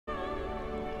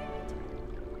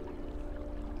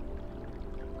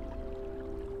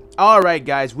Alright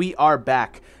guys, we are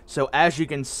back. So as you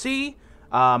can see,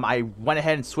 I went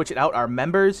ahead and switched out our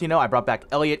members. You know, I brought back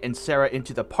Elliot and Sarah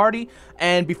into the party.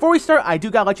 And before we start, I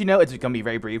do gotta let you know, it's gonna be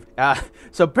very brief.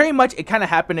 So pretty much, it kind of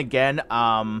happened again.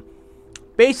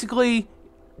 Basically,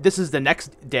 this is the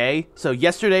next day. So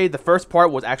yesterday, the first part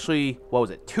was actually, what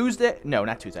was it, Tuesday? No,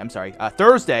 not Tuesday, I'm sorry,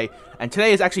 Thursday. And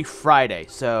today is actually Friday.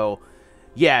 So,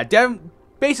 yeah,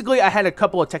 basically, I had a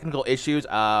couple of technical issues.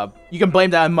 You can blame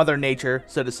that on Mother Nature,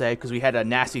 so to say, because we had a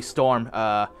nasty storm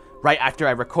right after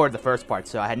I recorded the first part.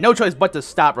 So I had no choice but to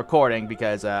stop recording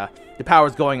because the power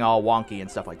was going all wonky and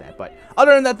stuff like that. But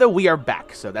other than that, though, we are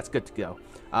back, so that's good to go.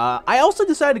 I also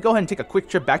decided to go ahead and take a quick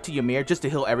trip back to Ymir just to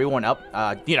heal everyone up.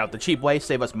 You know, the cheap way,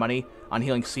 save us money on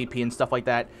healing CP and stuff like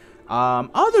that.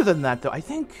 Other than that, though, I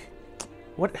think...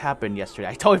 What happened yesterday?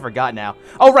 I totally forgot now.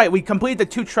 Oh, right. We completed the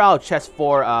 2 trial chests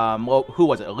for, well, who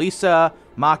was it? Elisa,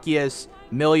 Machias,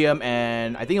 Milliam,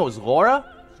 and I think it was Laura?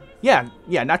 Yeah,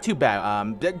 not too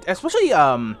bad. Especially,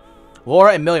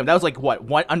 Laura and Milliam. That was like,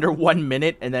 what, under 1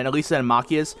 minute? And then Elisa and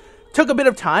Machias took a bit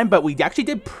of time, but we actually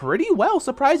did pretty well,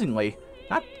 surprisingly.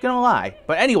 Not gonna lie.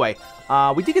 But anyway,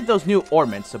 we did get those new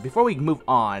ornaments. So before we move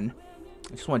on,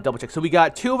 I just want to double check. So we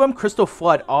got 2 of them, Crystal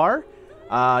Flood R.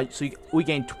 So we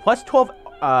gained plus 12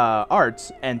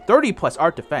 arts and 30 plus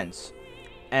art defense.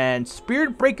 And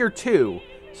Spirit Breaker 2.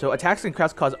 So attacks and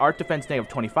crafts cause art defense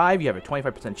negative 25. You have a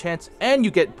 25% chance. And you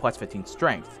get plus 15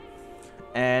 strength.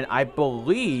 And I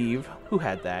believe... Who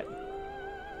had that?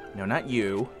 No, not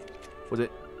you. Was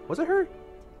it her?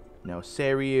 No,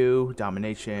 Saryu,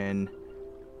 Domination.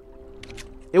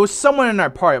 It was someone in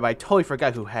our party, but I totally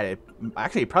forgot who had it.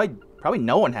 Actually, probably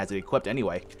no one has it equipped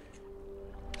anyway.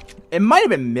 It might have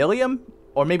been Milliam,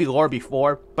 or maybe Laura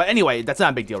before. But anyway, that's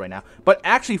not a big deal right now. But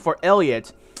actually, for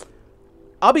Elliot,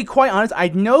 I'll be quite honest. I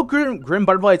know Grim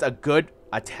Butterfly is a good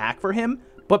attack for him.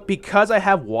 But because I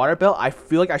have Water Belt, I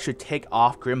feel like I should take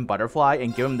off Grim Butterfly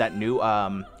and give him that new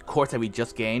course that we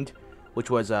just gained. Which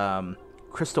was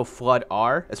Crystal Flood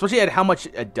R. Especially at how much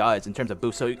it does in terms of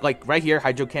boost. So like right here,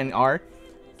 Hydro Cannon R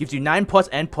gives you 9 plus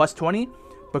and plus 20.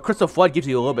 But Crystal Flood gives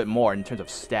you a little bit more in terms of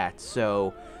stats.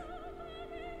 So...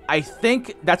 I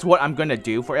think that's what I'm going to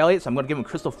do for Elliot. So I'm going to give him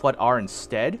Crystal Flood R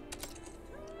instead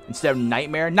of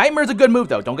Nightmare. Nightmare is a good move,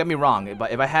 though. Don't get me wrong.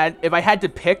 But if I had to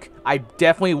pick, I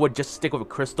definitely would just stick with a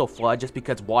Crystal Flood just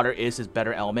because water is his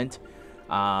better element.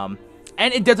 And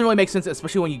it doesn't really make sense,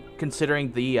 especially when you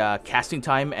considering the casting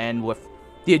time and with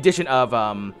the addition of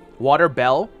Water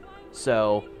Bell.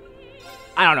 So,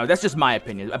 I don't know. That's just my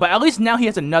opinion. But at least now he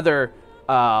has another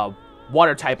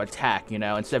water-type attack, you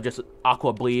know, instead of just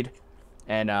Aqua Bleed.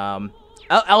 And,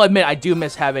 I'll admit, I do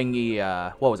miss having the,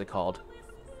 what was it called?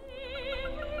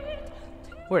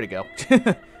 Where'd it go?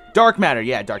 Dark Matter.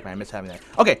 Yeah, Dark Matter. I miss having that.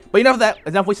 Okay, but enough of that.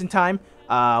 Enough wasting time.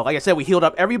 Like I said, we healed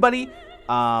up everybody.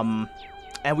 And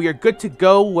we are good to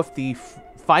go with the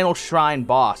final shrine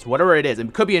boss, whatever it is.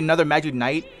 It could be another Magic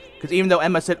Knight, because even though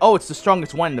Emma said, oh, it's the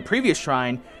strongest one in the previous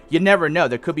shrine, you never know.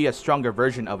 There could be a stronger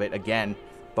version of it again.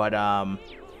 But,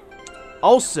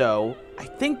 also, I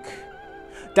think...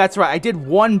 That's right, I did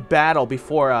one battle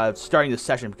before starting the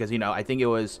session because, you know, I think it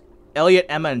was Elliot,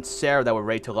 Emma, and Sarah that were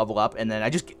ready to level up. And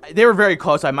then they were very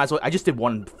close, so I just did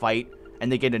one fight, and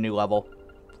they get a new level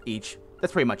each.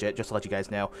 That's pretty much it, just to let you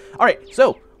guys know. Alright,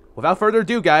 so, without further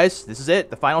ado, guys, this is it,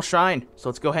 the final shrine. So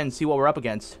let's go ahead and see what we're up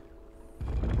against.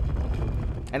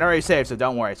 And I already saved, so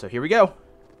don't worry. So here we go.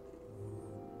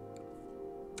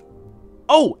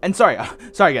 Oh, and sorry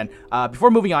again.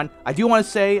 Before moving on, I do want to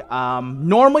say,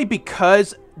 normally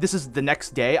because this is the next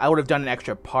day, I would have done an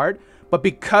extra part. But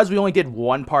because we only did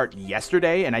one part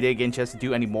yesterday, and I didn't get a chance to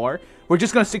do any more, we're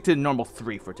just going to stick to the normal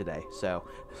 3 for today. So,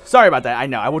 sorry about that. I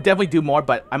know, I will definitely do more,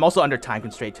 but I'm also under time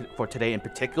constraint for today in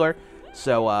particular.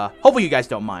 So, hopefully you guys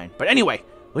don't mind. But anyway,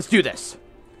 let's do this.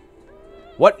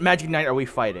 What Magic Knight are we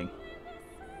fighting?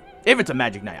 If it's a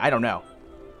Magic Knight, I don't know.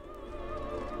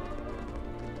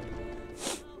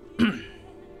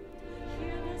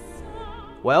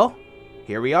 Well,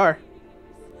 here we are.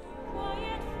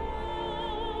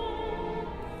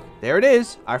 There it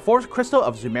is, our 4th crystal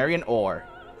of Zumerian ore.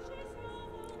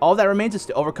 All that remains is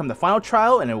to overcome the final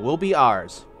trial, and it will be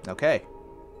ours. Okay.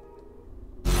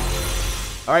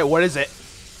 Alright, what is it?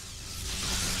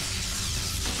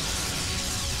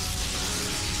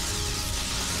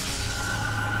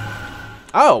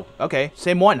 Oh, okay.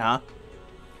 Same one, huh?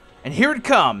 And here it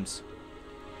comes.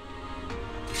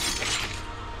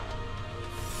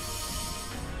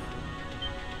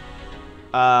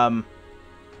 Uh-oh.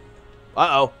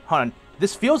 Hold on.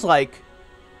 This feels like...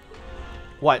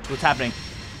 What? What's happening?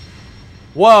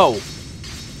 Whoa!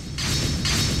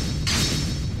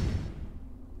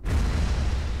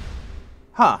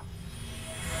 Huh.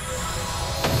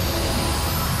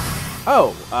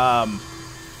 Oh,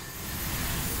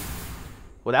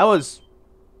 well, that was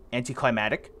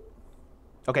anticlimactic.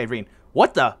 Okay, Rean.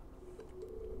 What the?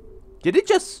 Did it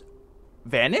just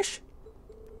vanish?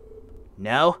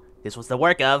 No, this was the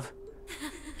work of...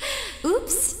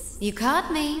 Oops, you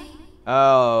caught me.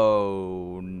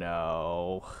 Oh,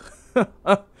 no.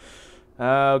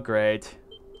 Oh, great.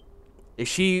 Is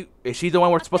she the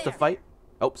one we're supposed to fight?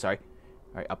 Oh, sorry.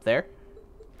 All right, up there.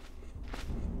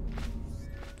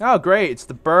 Oh, great, it's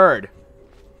the bird.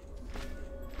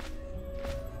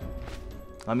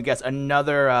 Let me guess,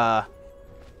 another,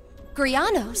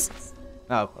 Grianos.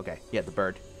 Oh, okay, yeah, the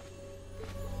bird.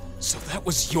 So that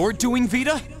was your doing,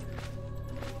 Vita?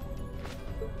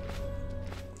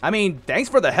 I mean, thanks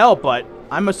for the help, but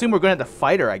I'm assuming we're gonna have to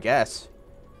fight her, I guess.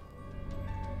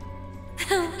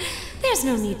 There's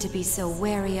no need to be so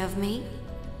wary of me.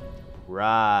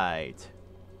 Right.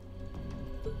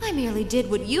 I merely did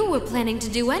what you were planning to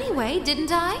do anyway,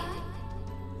 didn't I?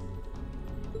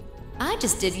 I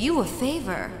just did you a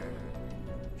favor.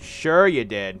 Sure you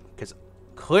did, because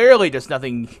clearly there's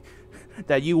nothing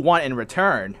that you want in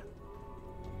return.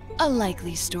 A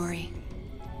likely story.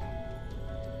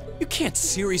 You can't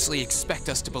seriously expect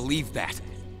us to believe that.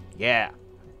 Yeah.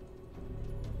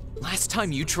 Last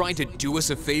time you tried to do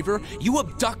us a favor, you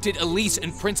abducted Elise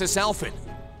and Princess Alphen.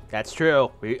 That's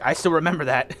true. I still remember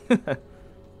that.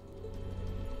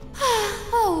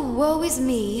 Oh, woe is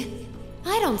me.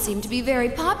 I don't seem to be very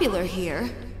popular here.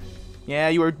 Yeah,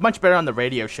 you were much better on the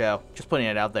radio show. Just putting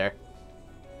it out there.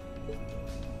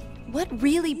 What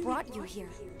really brought you here?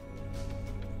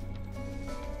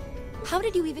 How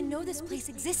did you even know this place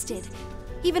existed?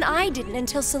 Even I didn't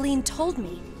until Celine told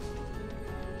me.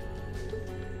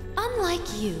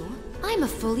 Unlike you, I'm a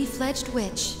fully fledged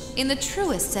witch, in the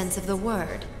truest sense of the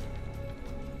word.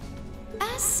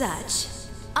 As such,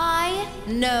 I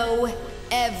know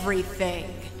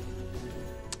everything.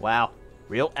 Wow.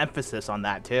 Real emphasis on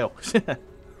that, too.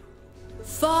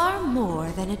 Far more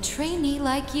than a trainee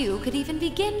like you could even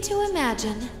begin to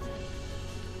imagine.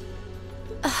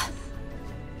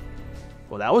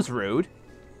 Well, that was rude.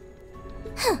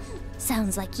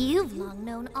 Sounds like you've long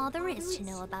known all there is to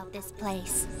know about this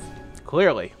place.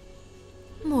 Clearly.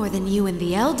 More than you and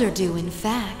the Elder do, in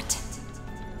fact.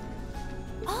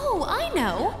 Oh, I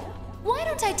know! Why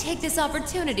don't I take this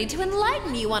opportunity to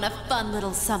enlighten you on a fun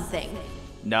little something?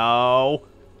 No.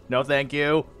 No, thank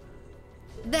you.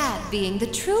 That being the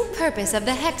true purpose of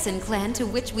the Hexen clan to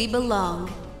which we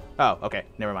belong. Oh, okay.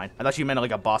 Never mind. I thought you meant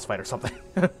like a boss fight or something.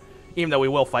 Even though we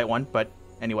will fight one, but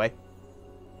anyway.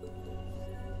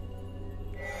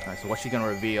 Alright, so what's she gonna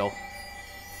reveal?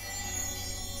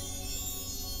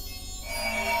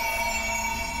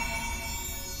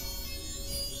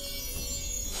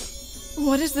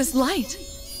 What is this light?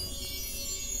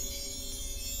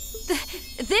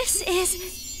 This is...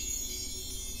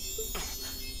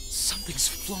 Something's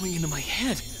flowing into my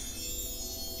head.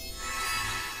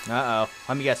 Uh-oh.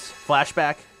 Let me guess.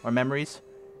 Flashback or memories?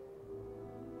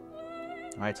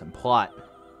 Alright, some plot.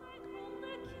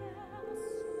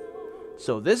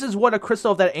 So this is what a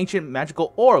crystal of that ancient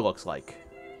magical ore looks like.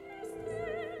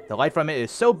 The light from it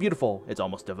is so beautiful, it's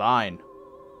almost divine.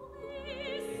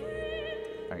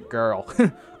 Alright, girl.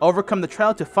 Overcome the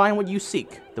trial to find what you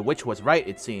seek. The witch was right,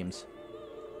 it seems.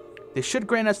 This should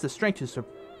grant us the strength to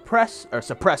suppress,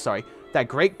 that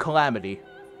great calamity.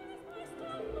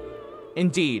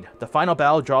 Indeed, the final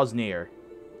battle draws near.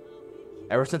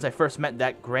 Ever since I first met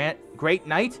that great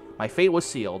knight, my fate was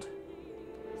sealed.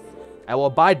 I will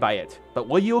abide by it, but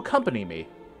will you accompany me?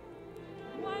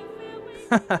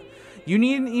 You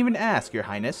needn't even ask, Your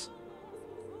Highness.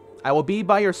 I will be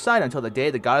by your side until the day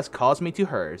the goddess calls me to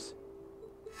hers.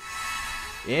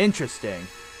 Interesting.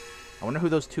 I wonder who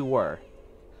those two were.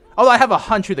 Oh, I have a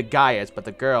hunch who the guy is, but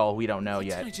the girl, we don't know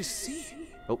yet. What did I just see?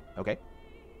 Oh, okay.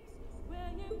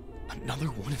 Another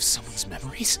one of someone's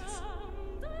memories?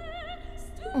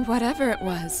 Whatever it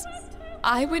was,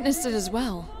 I witnessed it as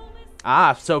well.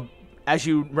 Ah, so as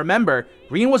you remember,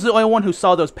 Rean was the only one who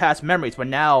saw those past memories, but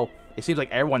now it seems like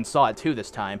everyone saw it too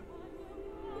this time.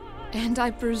 And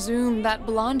I presume that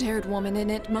blonde-haired woman in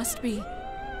it must be...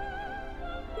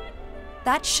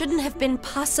 That shouldn't have been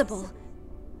possible.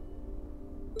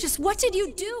 Just what did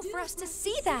you do for us to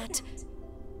see that?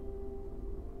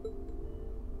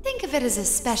 Think of it as a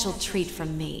special treat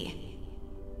from me.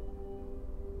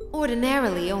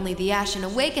 Ordinarily, only the Ashen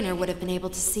Awakener would have been able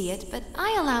to see it, but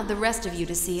I allowed the rest of you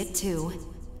to see it too.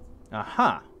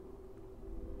 Uh-huh.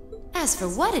 As for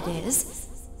what it is,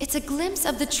 it's a glimpse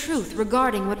of the truth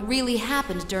regarding what really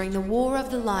happened during the War of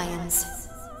the Lions.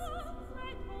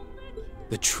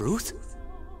 The truth?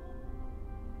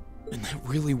 And that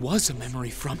really was a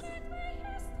memory from...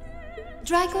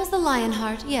 Dreichels the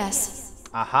Lionheart, yes.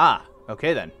 Aha.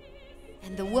 Okay then.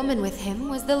 And the woman with him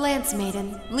was the Lance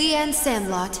Maiden Lianne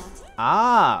Sandlot.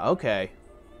 Ah, okay.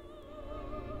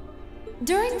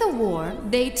 During the war,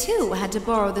 they too had to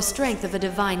borrow the strength of a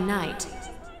divine knight.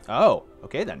 Oh,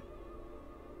 okay then.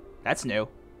 That's new.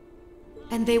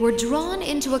 And they were drawn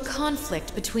into a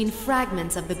conflict between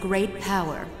fragments of the great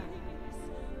power.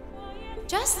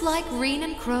 Just like Rean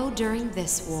and Crow during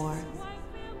this war.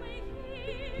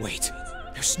 Wait,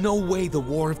 there's no way the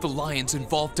War of the Lions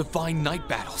involved divine knight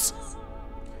battles.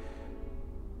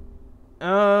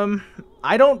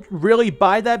 I don't really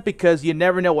buy that because you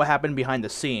never know what happened behind the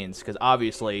scenes, because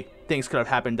obviously things could have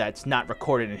happened that's not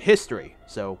recorded in history,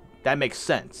 so that makes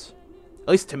sense. At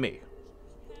least to me.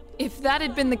 If that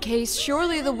had been the case,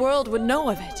 surely the world would know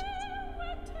of it.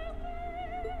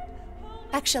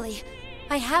 Actually,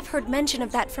 I have heard mention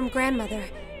of that from Grandmother.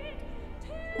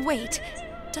 Wait,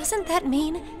 doesn't that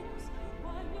mean...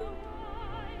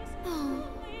 Oh,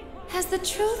 has the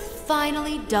truth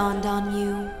finally dawned on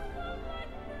you?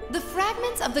 The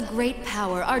fragments of the great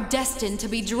power are destined to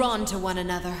be drawn to one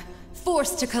another,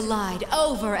 forced to collide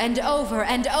over and over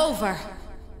and over.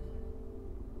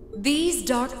 These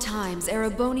dark times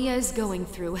Erebonia is going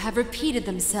through have repeated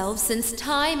themselves since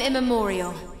time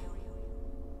immemorial.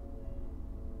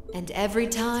 And every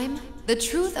time, the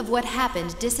truth of what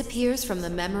happened disappears from the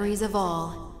memories of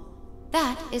all.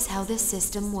 That is how this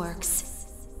system works.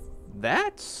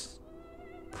 That's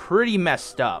pretty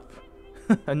messed up.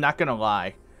 I'm not gonna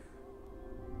lie.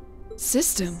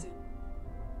 System?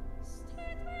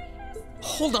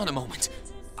 Hold on a moment.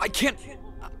 I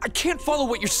can't follow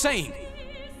what you're saying.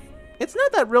 It's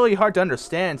not that really hard to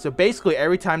understand. So basically,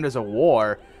 every time there's a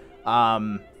war, at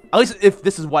least if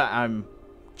this is what I'm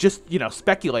just,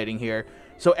 speculating here.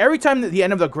 So every time that the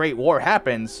end of the Great War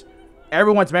happens,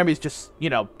 everyone's memories just,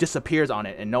 disappears on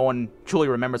it, and no one truly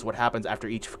remembers what happens after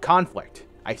each conflict.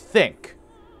 I think.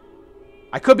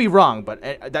 I could be wrong, but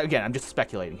again, I'm just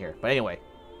speculating here. But anyway.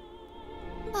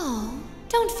 Oh,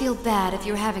 don't feel bad if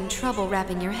you're having trouble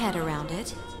wrapping your head around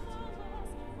it.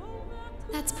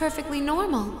 That's perfectly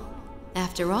normal.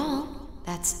 After all,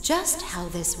 that's just how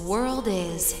this world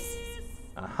is.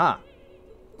 Uh-huh.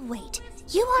 Wait,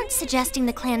 you aren't suggesting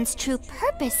the clan's true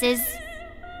purpose is...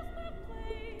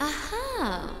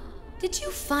 Aha! Did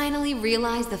you finally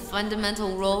realize the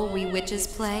fundamental role we witches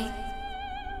play?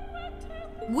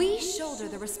 We shoulder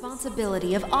the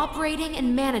responsibility of operating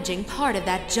and managing part of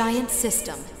that giant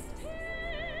system.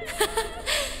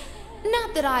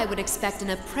 Not that I would expect an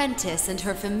apprentice and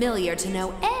her familiar to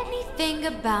know anything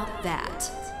about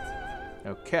that.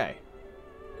 Okay.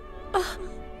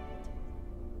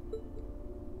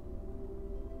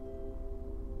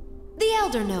 The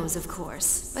Elder knows, of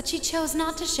course, but she chose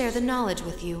not to share the knowledge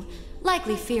with you,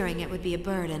 likely fearing it would be a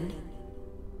burden.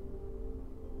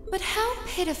 But how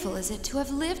pitiful is it to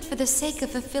have lived for the sake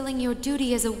of fulfilling your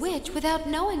duty as a witch without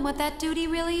knowing what that duty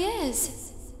really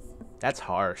is? That's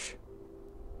harsh.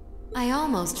 I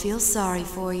almost feel sorry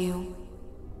for you.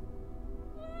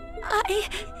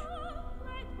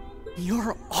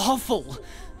 You're awful!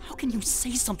 How can you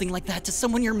say something like that to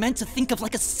someone you're meant to think of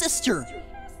like a sister?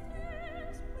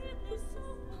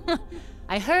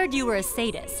 I heard you were a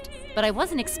sadist, but I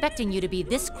wasn't expecting you to be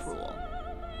this cruel.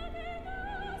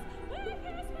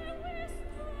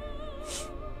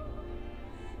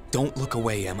 Don't look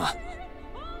away, Emma.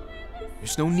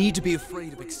 There's no need to be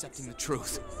afraid of accepting the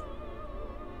truth.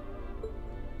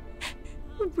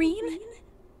 Rean?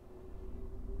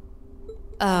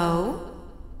 Oh?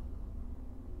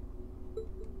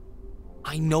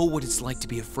 I know what it's like to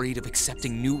be afraid of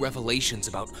accepting new revelations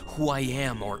about who I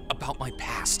am or about my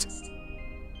past.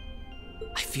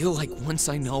 I feel like once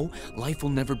I know, life will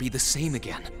never be the same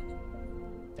again.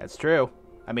 That's true.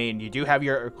 I mean, you do have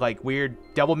your, weird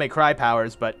Devil May Cry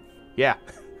powers, but yeah.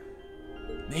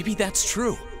 Maybe that's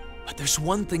true, but there's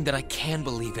one thing that I can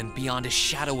believe in beyond a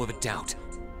shadow of a doubt.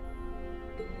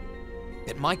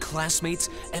 That my classmates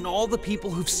and all the people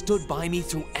who've stood by me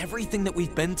through everything that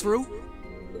we've been through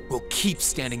will keep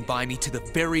standing by me to the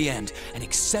very end and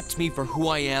accept me for who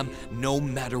I am no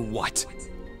matter what.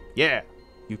 Yeah,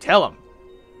 you tell them.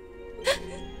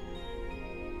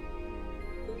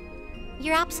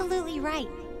 You're absolutely right.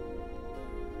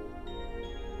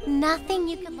 Nothing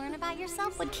you could learn about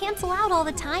yourself would cancel out all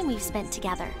the time we've spent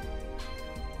together.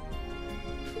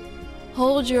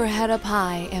 Hold your head up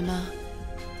high, Emma.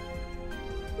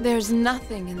 There's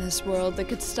nothing in this world that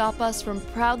could stop us from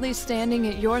proudly standing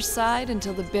at your side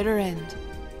until the bitter end.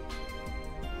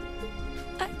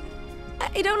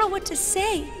 I don't know what to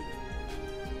say.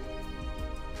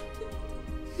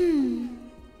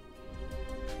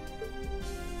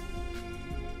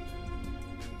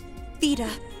 Vita.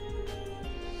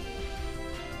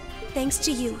 Thanks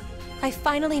to you, I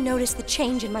finally noticed the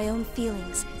change in my own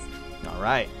feelings. All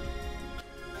right.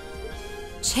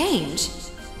 Change?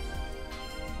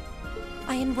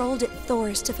 I enrolled at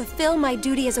Thor's to fulfill my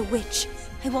duty as a witch.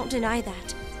 I won't deny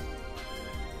that.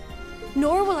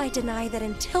 Nor will I deny that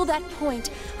until that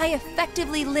point, I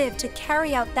effectively lived to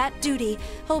carry out that duty,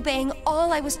 obeying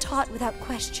all I was taught without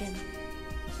question.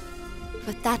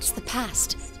 But that's the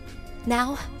past.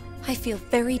 Now, I feel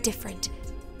very different.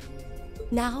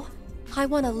 Now, I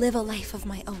want to live a life of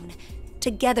my own,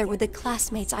 together with the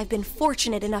classmates I've been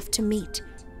fortunate enough to meet.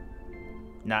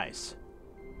 Nice.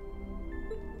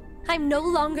 I'm no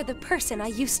longer the person I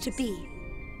used to be.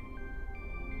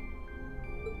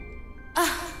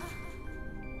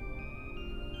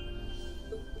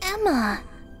 Emma!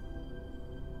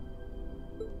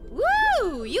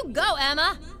 Woo! You go,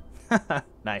 Emma!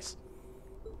 Nice.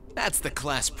 That's the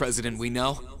class president we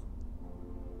know.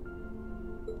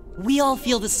 We all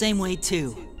feel the same way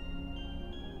too.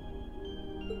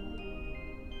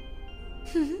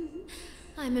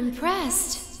 I'm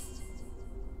impressed.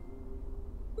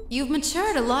 You've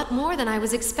matured a lot more than I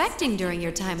was expecting during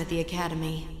your time at the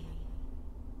academy.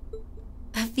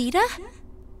 Vita?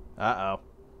 Uh-oh.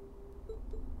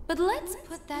 But let's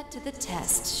put that to the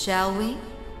test, shall we?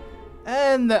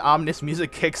 And the ominous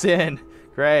music kicks in.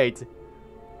 Great.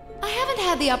 I haven't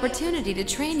had the opportunity to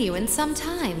train you in some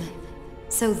time,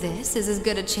 so this is as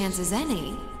good a chance as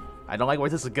any. I don't like where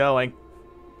this is going.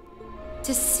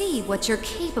 To see what you're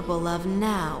capable of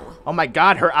now. Oh my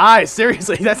god, her eyes!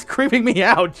 Seriously, that's creeping me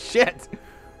out. Shit.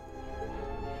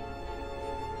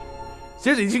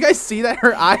 Seriously, did you guys see that?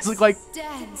 Her eyes look like...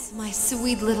 Dance, my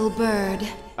sweet little bird.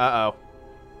 Uh-oh.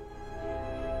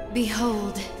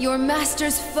 Behold, your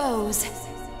master's foes.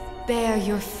 Bare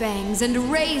your fangs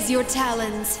and raise your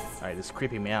talons. Alright, this is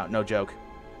creeping me out. No joke.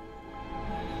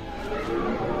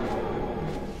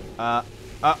 What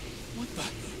the?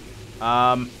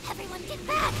 Everyone get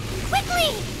back!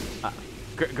 Quickly!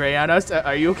 Grianos,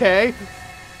 are you okay?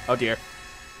 Oh dear.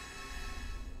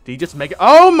 Did he just make it?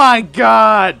 Oh my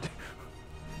god!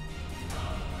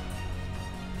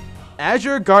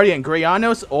 Azure Guardian,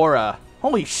 Grianos Aura.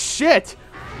 Holy shit!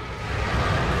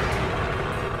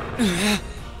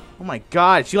 Oh my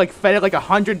god, she like fed it like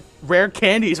 100 rare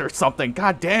candies or something.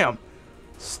 God damn.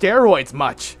 Steroids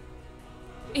much.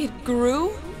 It grew?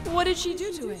 What did she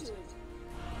do to it?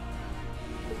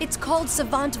 It's called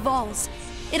Savant Vols.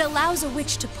 It allows a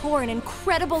witch to pour an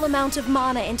incredible amount of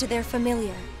mana into their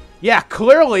familiar. Yeah,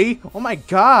 clearly. Oh my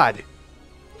god.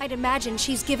 I'd imagine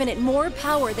she's given it more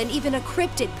power than even a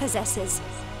cryptid possesses.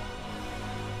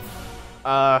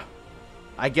 I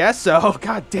guess so.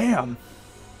 God damn.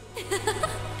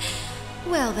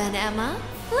 Well then, Emma,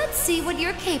 let's see what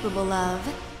you're capable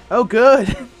of. Oh good.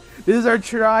 This is our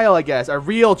trial, I guess. Our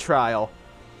real trial.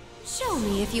 Show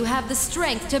me if you have the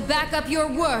strength to back up your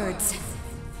words.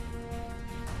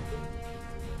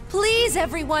 Please,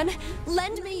 everyone,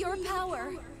 lend me your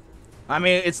power. I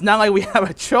mean, it's not like we have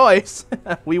a choice.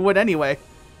 We would anyway.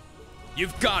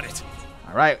 You've got it.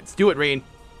 All right, let's do it, Rean.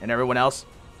 And everyone else.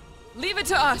 Leave it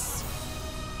to us.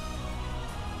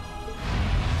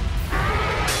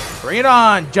 Bring it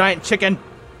on, giant chicken.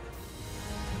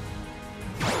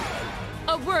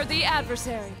 A worthy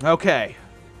adversary. Okay.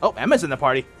 Oh, Emma's in the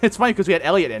party. It's funny because we had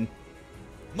Elliot in.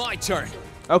 My turn.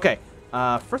 Okay.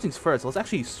 First things first, let's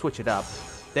actually switch it up.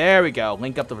 There we go.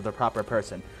 Link up to the proper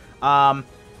person.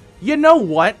 You know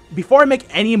what? Before I make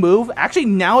any move, actually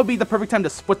now would be the perfect time to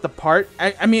split the part.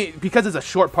 I mean, because it's a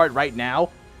short part right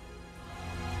now.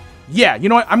 Yeah, you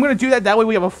know what? I'm going to do that. That way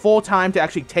we have a full time to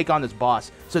actually take on this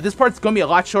boss. So this part's going to be a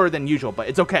lot shorter than usual, but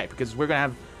it's okay because we're going to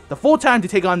have the full time to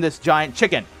take on this giant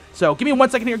chicken. So give me 1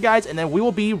 second here, guys, and then we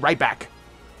will be right back.